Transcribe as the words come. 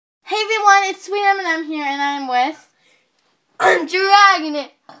Hey everyone, it's SEAAA and I'm here and I'm with Dragon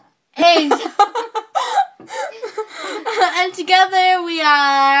It Angel. and together we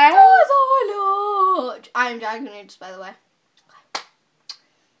are I'm Dragon It, by the way.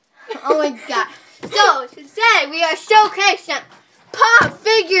 Oh my god. So today we are showcasing Pop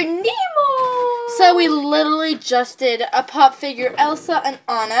Figure Nemo. So we literally just did a pop figure Elsa and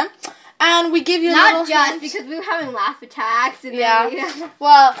Anna. And we give you a Not little just hint. because we were having laugh attacks and Yeah. then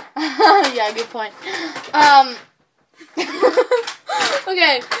Well, yeah, good point.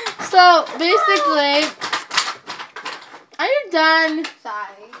 Okay, so basically, are you done?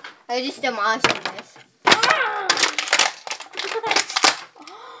 sorry. I just demolished this.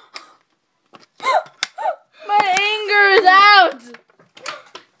 My anger is out.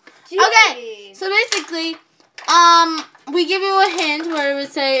 Okay, Jeez. so basically, we give you a hint where it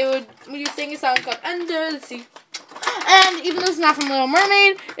would say when you sing a song called Under the Sea. And even though it's not from Little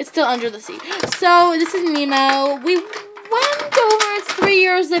Mermaid, it's still Under the Sea. So this is Nemo. We went over it's 3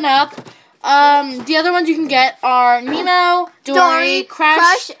 years and up. The other ones you can get are Nemo, Dory,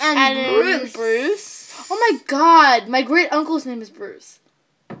 Crush, and Bruce. Oh my god, my great uncle's name is Bruce.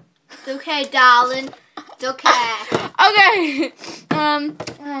 It's okay, darling. It's okay. Okay.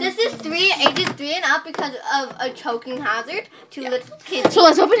 This is ages 3 and up because of a choking hazard to little kids. So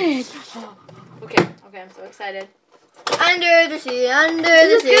let's open it. Okay, I'm so excited. Under the sea, under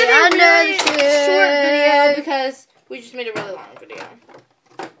the sea, under the sea. Short video because we just made a really long video.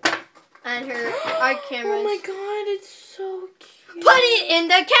 And our cameras. Oh my god, it's so cute. Put it in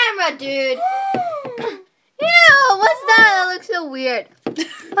the camera, dude. Ew, what's that? That looks so weird.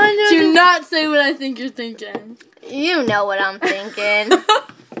 Do not say what I think you're thinking. You know what I'm thinking.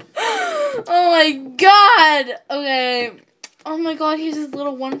 Oh my god. Okay. Oh my god, he's his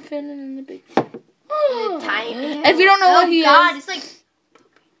little one fin and then the big. Tiny. If you don't know what he God, is. it's like.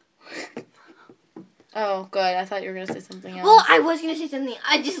 Oh, good. I thought you were going to say something else. Well, I was going to say something.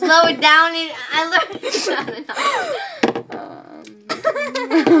 I just lowered down and I learned.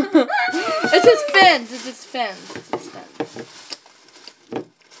 It's his fins. It's his fins. It's his fins.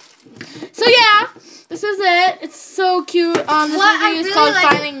 So, yeah. This is it. It's so cute. This movie is called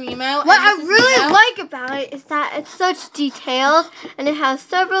Finding Nemo. What I really like about it is that it's such detailed and it has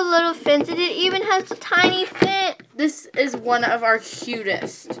several little fins and it even has a tiny fin. This is one of our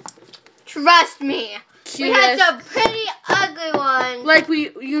cutest. Trust me. Cutest. We had some pretty ugly ones. Like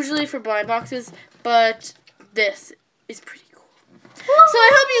we usually for blind boxes, but this is pretty cool. So I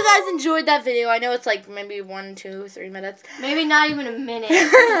hope you guys enjoyed that video. I know it's like maybe 1, 2, 3 minutes. Maybe not even a minute.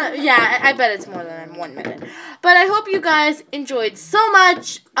 Yeah, I bet it's more than 1 minute. But I hope you guys enjoyed so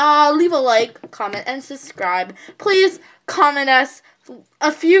much. Leave a like, comment, and subscribe. Please comment us.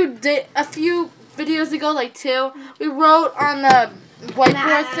 A few videos ago, like 2, we wrote on the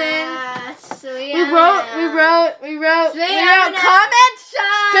whiteboard thing. We wrote comment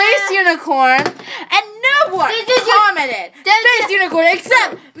Space Unicorn, and no one commented Space Unicorn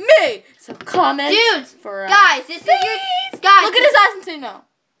except me. So comment, dudes, for guys. This is your guys. Look at his eyes and say no.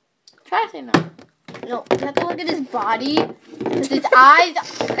 Try to say no. No, you have to look at his body. His eyes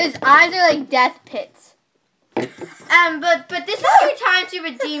are like death pits. But this is your time to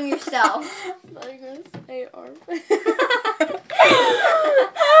redeem yourself.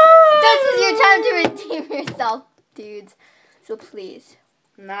 This is your time to redeem yourself, dudes. So please.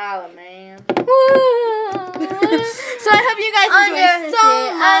 Nah, man. So I hope you guys enjoyed so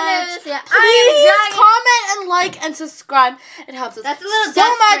much. Please comment and like and subscribe. It helps us That's a little so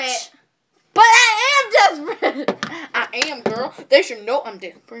desperate. much. But I am desperate. I am, girl. They should know I'm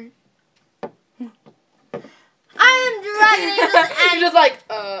desperate. I am Dragon Angels and you're just like,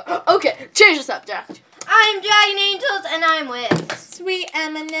 okay, change the subject. I am Dragon Angels and I'm with SEAAA.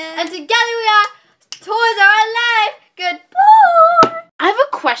 And together we are Toys Are Alive. Goodbye. I have a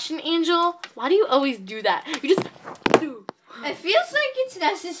question, Angel. Why do you always do that? You just do. It feels like it's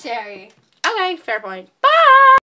necessary. Okay, fair point. Bye.